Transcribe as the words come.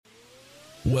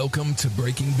Welcome to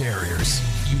Breaking Barriers.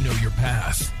 You know your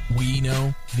path. We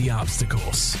know the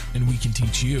obstacles, and we can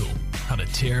teach you how to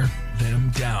tear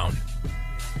them down.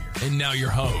 And now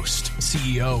your host,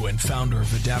 CEO and founder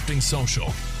of Adapting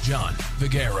Social, John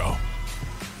Vigero.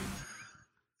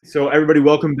 So everybody,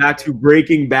 welcome back to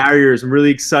Breaking Barriers. I'm really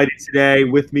excited today.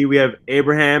 With me, we have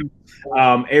Abraham.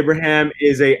 Abraham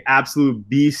is an absolute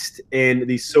beast in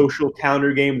the social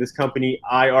calendar game, this company,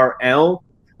 IRL.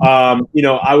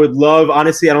 I would love,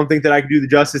 honestly, I don't think that I can do the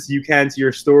justice you can to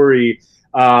your story.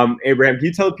 Abraham, can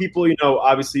you tell people,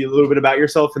 obviously a little bit about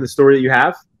yourself and the story that you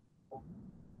have?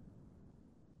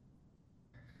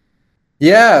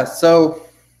 Yeah, so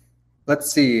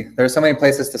let's see. There's so many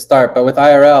places to start, but with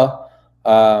IRL,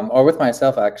 or with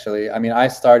myself, actually, I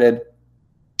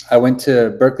went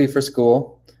to Berkeley for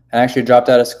school and actually dropped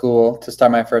out of school to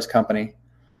start my first company.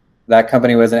 That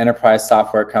company was an enterprise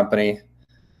software company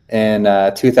in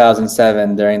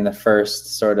 2007 during the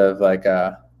first sort of like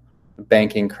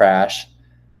banking crash.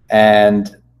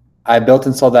 And I built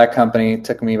and sold that company. It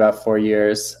took me about 4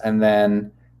 years. And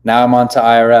then now I'm on to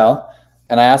IRL.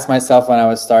 And I asked myself when I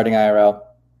was starting IRL,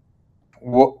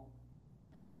 what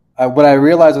I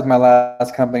realized with my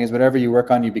last company is whatever you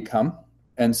work on, you become.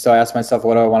 And so I asked myself,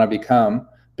 what do I want to become?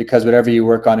 Because whatever you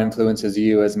work on influences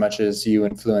you as much as you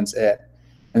influence it.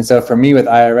 And so for me with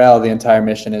IRL, the entire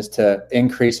mission is to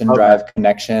increase and drive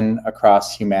connection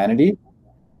across humanity.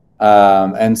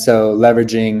 And so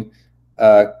leveraging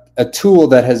a tool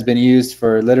that has been used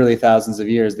for literally thousands of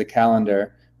years, the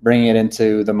calendar, bringing it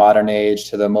into the modern age,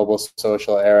 to the mobile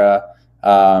social era,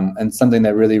 and something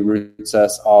that really roots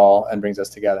us all and brings us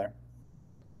together.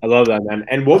 I love that, man.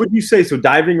 And what would you say, so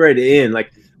diving right in,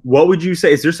 what would you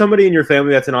say, is there somebody in your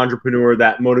family that's an entrepreneur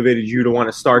that motivated you to want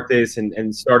to start this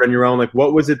and start on your own?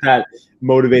 What was it that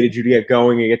motivated you to get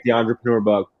going and get the entrepreneur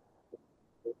bug?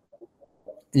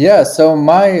 Yeah, so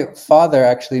my father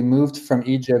actually moved from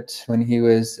Egypt when he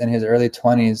was in his early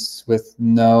 20s with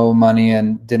no money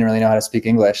and didn't really know how to speak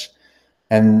English.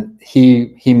 And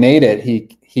he made it.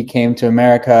 He came to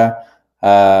America.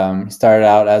 He started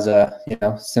out as a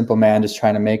simple man just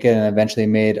trying to make it, and eventually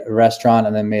made a restaurant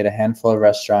and then made a handful of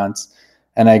restaurants.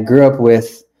 And I grew up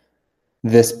with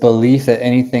this belief that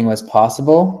anything was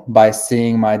possible by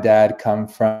seeing my dad come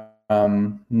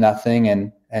from nothing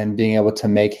and being able to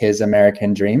make his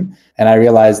American dream. And I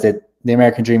realized that the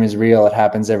American dream is real. It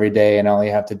happens every day, and all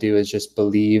you have to do is just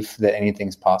believe that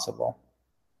anything's possible.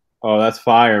 Oh, that's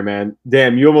fire, man.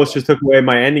 Damn, you almost just took away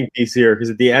my ending piece here, because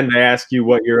at the end I asked you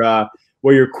what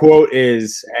your quote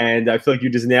is, and I feel like you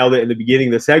just nailed it in the beginning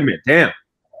of the segment. Damn.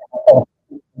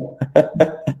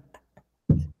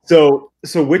 So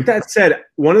with that said,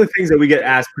 one of the things that we get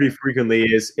asked pretty frequently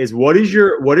is what is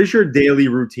your daily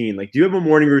routine? Do you have a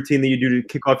morning routine that you do to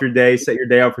kick off your day, set your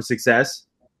day up for success?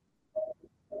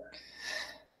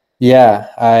 Yeah,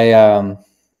 I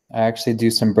actually do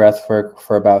some breath work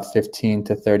for about 15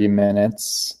 to 30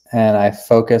 minutes, and I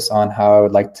focus on how I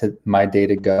would like my day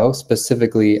to go,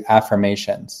 specifically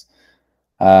affirmations.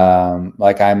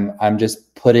 I'm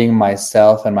just putting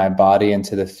myself and my body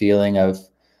into the feeling of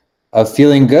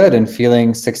feeling good and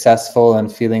feeling successful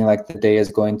and feeling like the day is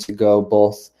going to go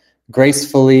both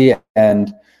gracefully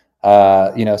and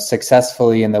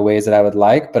successfully in the ways that I would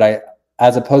like. But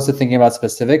as opposed to thinking about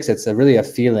specifics, it's really a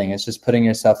feeling. It's just putting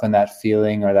yourself in that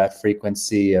feeling or that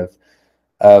frequency of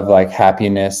like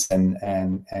happiness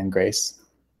and grace.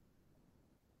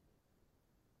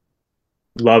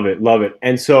 Love it.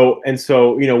 And so,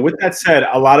 with that said,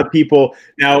 a lot of people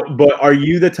now, but are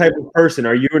you the type of person,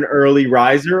 are you an early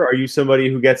riser? Are you somebody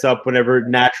who gets up whenever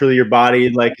naturally your body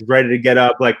is ready to get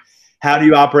up? How do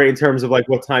you operate in terms of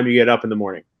what time you get up in the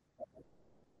morning?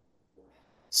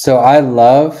 So I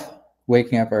love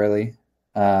waking up early.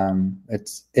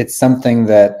 It's something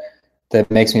that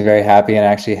makes me very happy and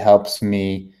actually helps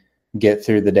me get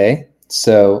through the day.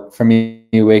 So for me,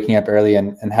 waking up early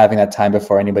and having that time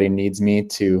before anybody needs me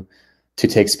to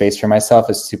take space for myself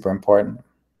is super important.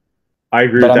 I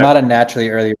agree. But I'm not a naturally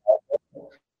early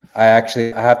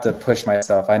riser. I have to push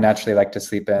myself. I naturally like to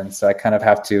sleep in. So I kind of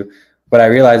have to, what I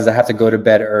realize is I have to go to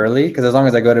bed early, because as long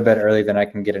as I go to bed early, then I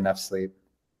can get enough sleep.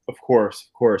 Of course.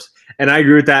 And I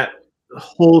agree with that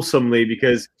wholesomely,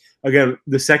 because again,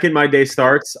 the second my day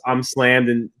starts, I'm slammed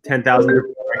in 10,000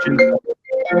 different directions.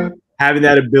 Having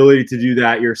that ability to do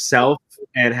that yourself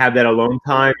and have that alone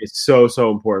time is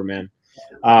so important,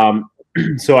 man.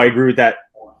 So I agree with that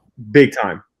big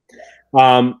time.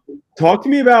 Talk to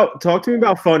me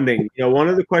about funding. One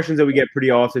of the questions that we get pretty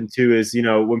often too is,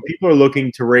 when people are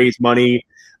looking to raise money,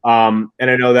 and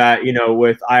I know that,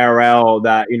 with IRL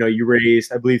that, you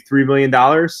raised, I believe, $3 million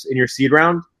in your seed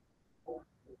round.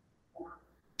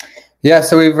 Yeah,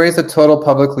 so we've raised a total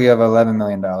publicly of $11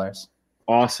 million.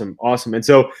 Awesome. And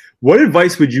so what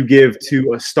advice would you give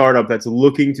to a startup that's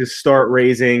looking to start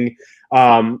raising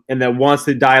and that wants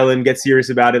to dial in, get serious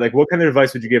about it? Like, what kind of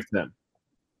advice would you give to them?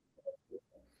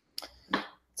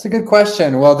 It's a good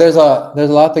question. Well, there's a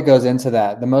lot that goes into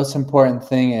that. The most important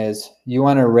thing is you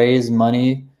want to raise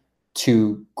money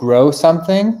to grow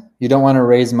something. You don't want to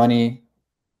raise money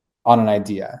on an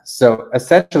idea. So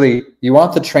essentially, you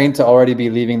want the train to already be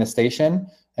leaving the station,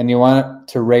 and you want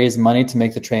to raise money to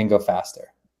make the train go faster,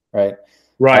 right?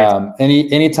 Right.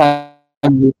 Anytime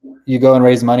you go and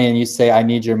raise money and you say, I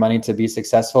need your money to be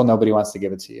successful, nobody wants to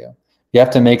give it to you. You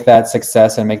have to make that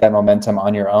success and make that momentum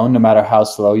on your own, no matter how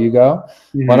slow you go.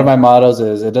 Mm-hmm. One of my mottos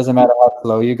is, it doesn't matter how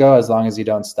slow you go as long as you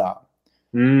don't stop.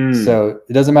 So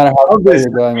it doesn't matter how slow you're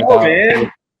going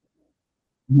without.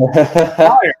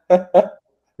 Fire.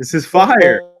 This is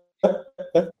fire.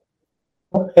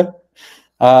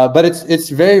 But it's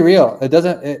very real. It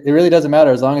really doesn't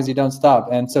matter as long as you don't stop.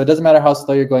 And so it doesn't matter how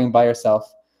slow you're going by yourself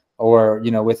or,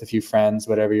 with a few friends,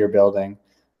 whatever you're building.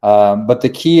 But the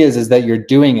key is that you're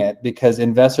doing it, because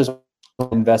investors will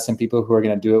invest in people who are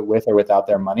going to do it with or without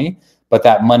their money, but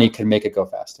that money could make it go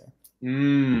faster.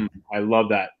 I love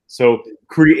that. So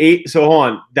hold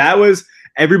on. That was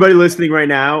everybody listening right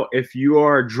now. If you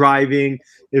are driving,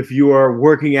 if you are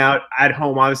working out at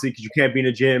home, obviously, because you can't be in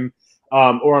a gym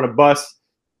or on a bus,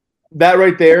 that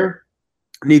right there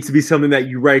needs to be something that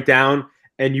you write down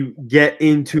and you get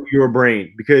into your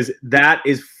brain, because that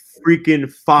is freaking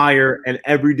fire in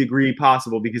every degree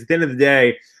possible. Because at the end of the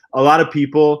day, a lot of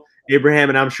people, Abraham,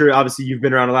 and I'm sure obviously you've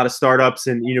been around a lot of startups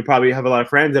and probably have a lot of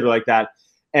friends that are like that,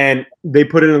 and they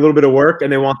put in a little bit of work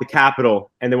and they want the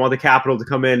capital to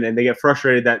come in, and they get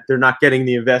frustrated that they're not getting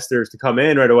the investors to come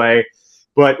in right away.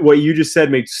 But what you just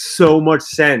said makes so much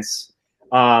sense.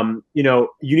 You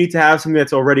need to have something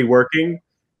that's already working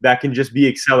that can just be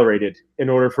accelerated in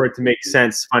order for it to make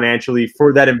sense financially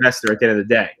for that investor at the end of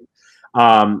the day.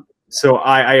 So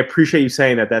I appreciate you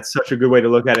saying that. That's such a good way to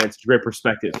look at it. It's a great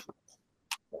perspective.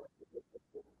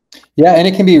 Yeah, and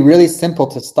it can be really simple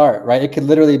to start, right? It could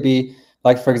literally be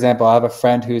like, for example, I have a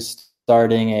friend who's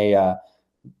starting a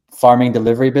farming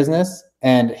delivery business,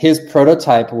 and his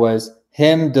prototype was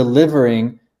him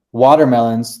delivering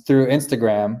watermelons through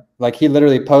Instagram. Like, he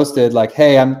literally posted like,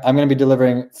 hey, I'm going to be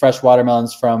delivering fresh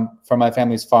watermelons from my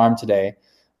family's farm today.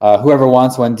 Whoever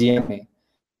wants one, DM me.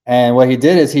 And what he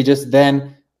did is he just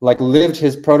then lived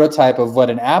his prototype of what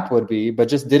an app would be, but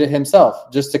just did it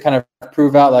himself, just to kind of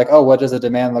prove out what does a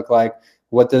demand look like?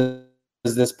 What does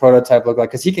this prototype look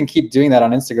like? Because he can keep doing that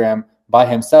on Instagram by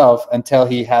himself until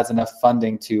he has enough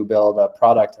funding to build a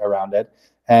product around it.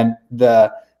 And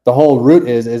the whole route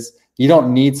is you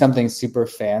don't need something super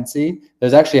fancy.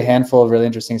 There's actually a handful of really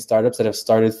interesting startups that have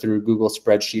started through Google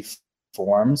spreadsheet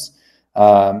forms.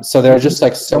 So there are just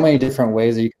so many different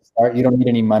ways that you can start. You don't need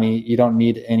any money. You don't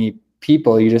need any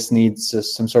people. You just need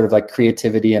some sort of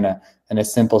creativity and a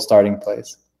simple starting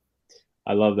place.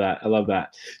 I love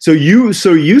that. So you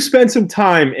spent some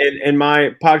time, and my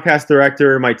podcast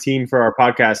director, my team for our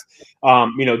podcast,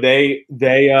 they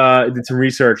did some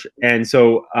research, and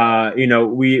so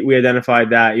we identified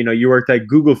that you worked at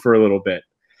Google for a little bit,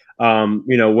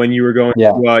 when you were going to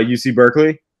UC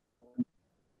Berkeley.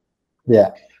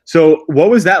 Yeah. So what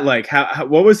was that like?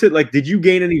 What was it like? Did you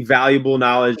gain any valuable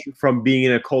knowledge from being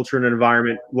in a culture and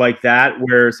environment like that,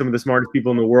 where some of the smartest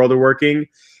people in the world are working,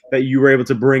 that you were able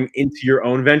to bring into your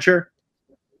own venture?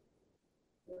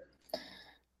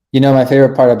 My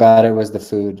favorite part about it was the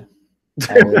food.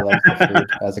 I really liked the food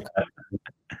as a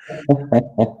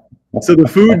So the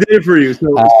food did it for you.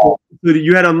 So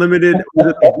you had unlimited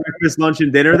breakfast, lunch,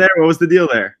 and dinner there? What was the deal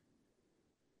there?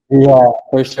 Yeah,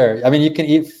 for sure. I mean, you can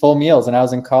eat full meals, and I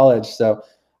was in college. So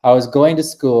I was going to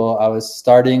school, I was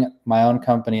starting my own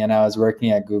company, and I was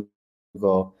working at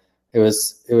Google. It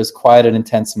was quite an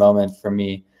intense moment for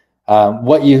me.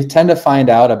 What you tend to find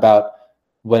out about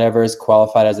whatever is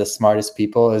qualified as the smartest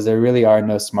people is there really are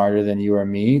no smarter than you or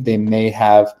me. They may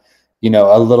have,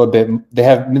 a little bit,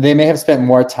 they may have spent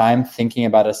more time thinking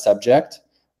about a subject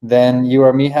than you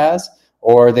or me has,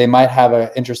 or they might have an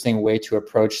interesting way to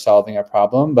approach solving a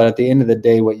problem. But at the end of the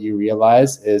day, what you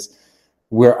realize is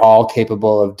we're all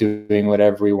capable of doing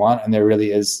whatever we want. And there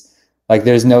really is,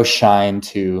 there's no shine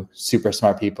to super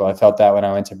smart people. I felt that when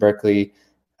I went to Berkeley.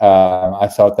 I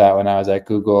felt that when I was at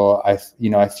Google. I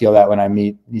feel that when I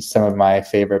meet some of my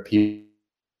favorite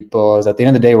people. Is at the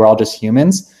end of the day, we're all just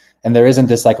humans, and there isn't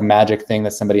this magic thing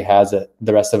that somebody has that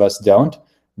the rest of us don't.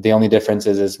 The only difference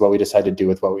is what we decide to do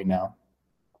with what we know.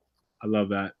 I love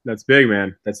that. That's big,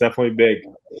 man. That's definitely big.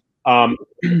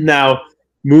 Now,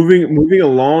 moving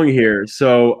along here.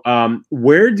 So,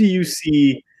 where do you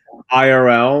see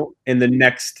IRL in the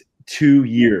next 2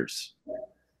 years?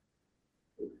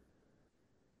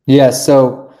 Yeah,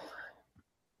 so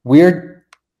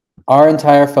our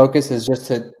entire focus is just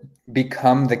to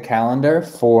become the calendar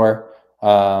for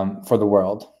the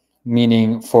world,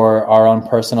 meaning for our own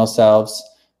personal selves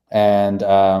and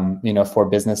for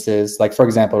businesses. Like, for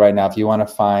example, right now, if you want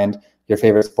to find your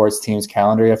favorite sports team's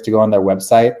calendar, you have to go on their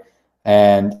website,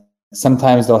 and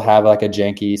sometimes they'll have like a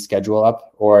janky schedule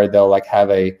up, or they'll like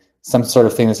have some sort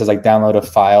of thing that says like download a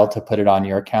file to put it on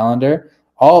your calendar.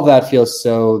 All of that feels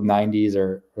so 90s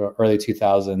or early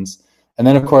 2000s. And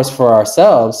then of course for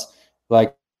ourselves,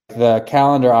 like the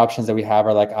calendar options that we have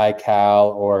are like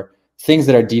iCal or things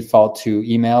that are default to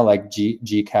email like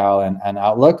Gcal and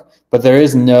Outlook, but there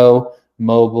is no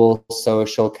mobile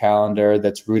social calendar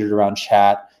that's rooted around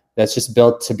chat, that's just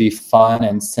built to be fun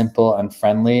and simple and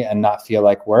friendly and not feel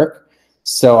like work.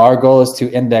 So our goal is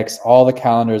to index all the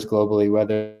calendars globally,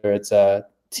 whether it's a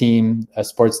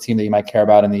sports team that you might care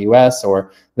about in the US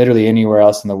or literally anywhere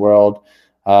else in the world,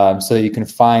 so that you can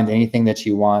find anything that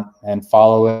you want and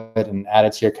follow it and add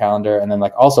it to your calendar, and then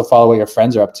like also follow what your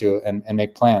friends are up to and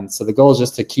make plans. So the goal is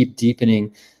just to keep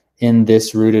deepening in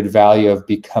this rooted value of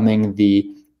becoming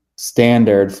the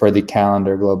standard for the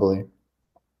calendar globally.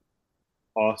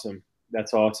 Awesome.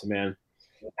 That's awesome, man.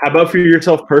 How about for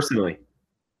yourself personally?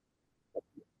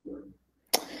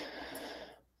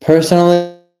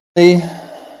 Personally, the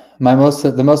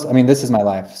most, I mean, this is my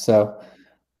life. So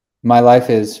my life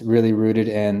is really rooted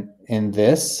in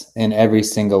this in every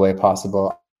single way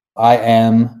possible. I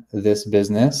am this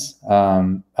business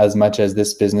as much as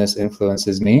this business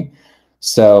influences me.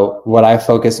 So what I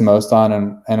focus most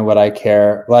on and what I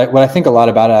care, what I think a lot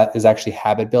about is actually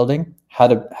habit building, how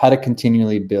to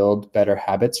continually build better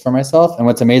habits for myself. And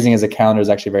what's amazing is a calendar is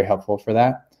actually very helpful for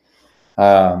that.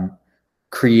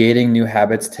 Creating new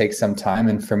habits takes some time,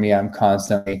 and for me, I'm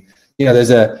constantly,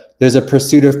 there's a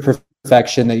pursuit of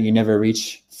perfection that you never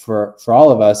reach for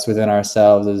all of us within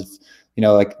ourselves. Is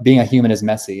like being a human is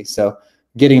messy. So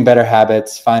getting better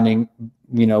habits, finding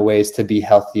ways to be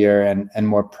healthier and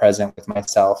more present with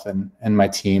myself and my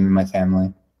team and my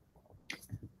family.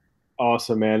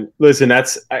 Awesome, man. Listen,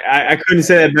 I couldn't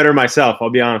say that better myself. I'll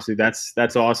be honest with you.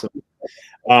 That's awesome.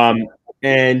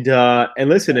 And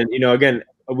listen, and again,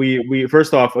 we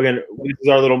first off, again, this is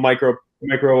our little micro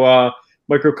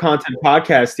content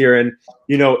podcast here, and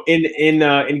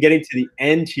in getting to the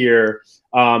end here,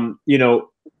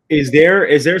 is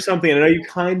there something? And I know you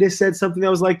kind of said something that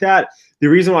was like that. The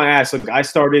reason why I asked, look, I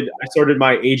started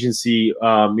my agency,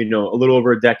 a little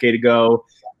over a decade ago.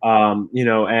 And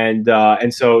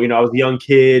so I was a young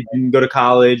kid, didn't go to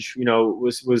college,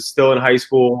 was still in high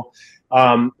school,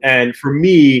 and for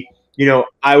me,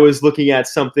 I was looking at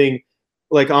something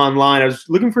like online. I was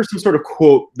looking for some sort of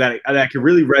quote that I could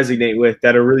really resonate with,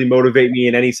 that would really motivate me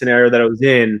in any scenario that I was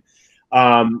in.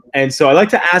 And so I like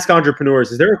to ask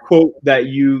entrepreneurs: is there a quote that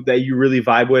you really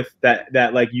vibe with,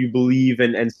 that like you believe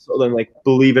and like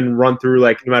believe and run through,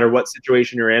 like no matter what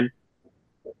situation you're in?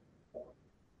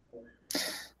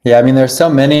 Yeah, I mean, there's so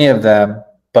many of them,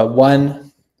 but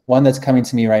one that's coming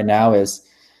to me right now is,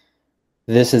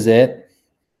 "This is it."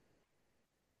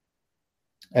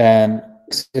 And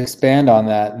expand on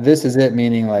that. This is it,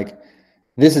 meaning like,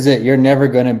 this is it. You're never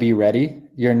going to be ready.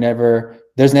 There's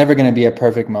never going to be a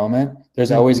perfect moment.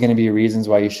 There's always going to be reasons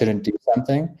why you shouldn't do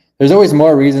something. There's always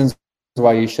more reasons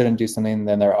why you shouldn't do something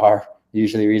than there are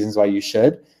usually reasons why you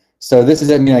should. So this is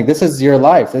it, meaning like, this is your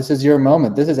life. This is your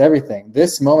moment. This is everything.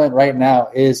 This moment right now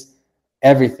is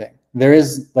everything. There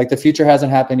is, like, the future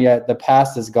hasn't happened yet. The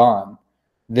past is gone.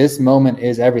 This moment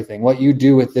is everything. What you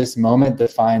do with this moment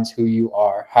defines who you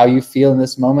are. How you feel in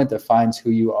this moment defines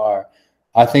who you are.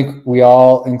 I think we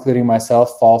all, including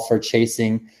myself, fall for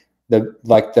chasing the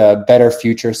better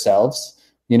future selves,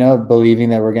 believing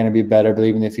that we're going to be better,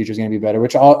 believing the future is going to be better,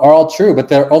 which are all true, but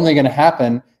they're only going to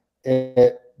happen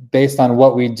based on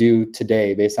what we do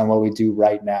today, based on what we do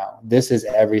right now. This is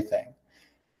everything.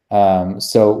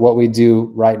 So what we do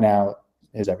right now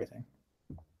is everything.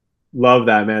 Love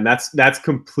that, man. That's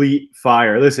complete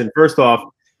fire. Listen, first off,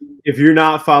 if you're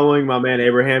not following my man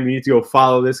Abraham, you need to go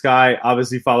follow this guy.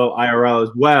 Obviously, follow IRL as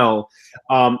well.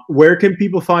 Where can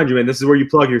people find you, man? This is where you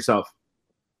plug yourself.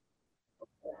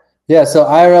 Yeah, so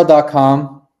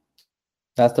IRL.com,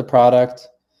 that's the product.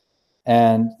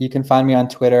 And you can find me on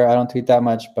Twitter. I don't tweet that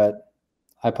much, but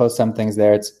I post some things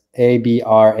there. It's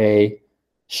ABRA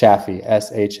Shafi,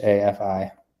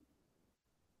 SHAFI.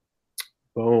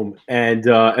 Boom. And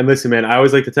listen, man, I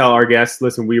always like to tell our guests,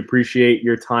 listen, we appreciate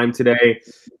your time today.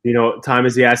 You know, time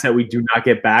is the asset we do not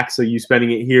get back. So you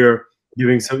spending it here,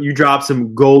 you drop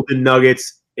some golden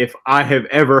nuggets if I have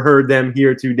ever heard them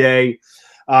here today.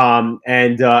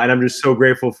 And I'm just so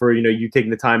grateful for, you taking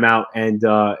the time out and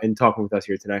talking with us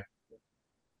here today.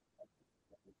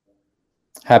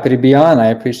 Happy to be on. I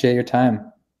appreciate your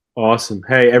time. Awesome.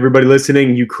 Hey, everybody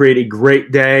listening, you create a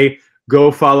great day.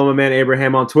 Go follow my man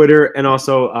Abraham on Twitter and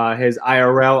also his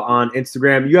IRL on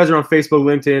Instagram. You guys are on Facebook,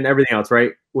 LinkedIn, everything else,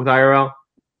 right? With IRL?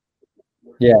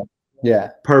 Yeah.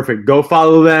 Perfect. Go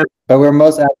follow them. But we're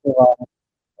most active on.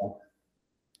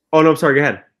 Oh, no, I'm sorry. Go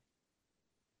ahead.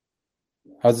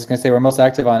 I was just going to say we're most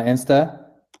active on Insta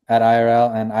at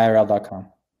IRL and IRL.com.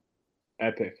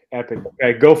 Epic.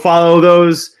 Okay, go follow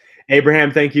those.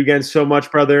 Abraham, thank you again so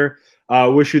much, brother.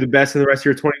 Wish you the best in the rest of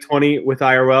your 2020 with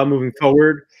IRL moving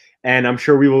forward. And I'm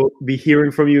sure we will be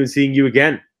hearing from you and seeing you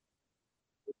again.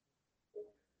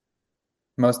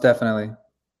 Most definitely.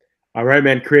 All right,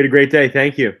 man. Create a great day.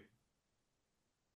 Thank you.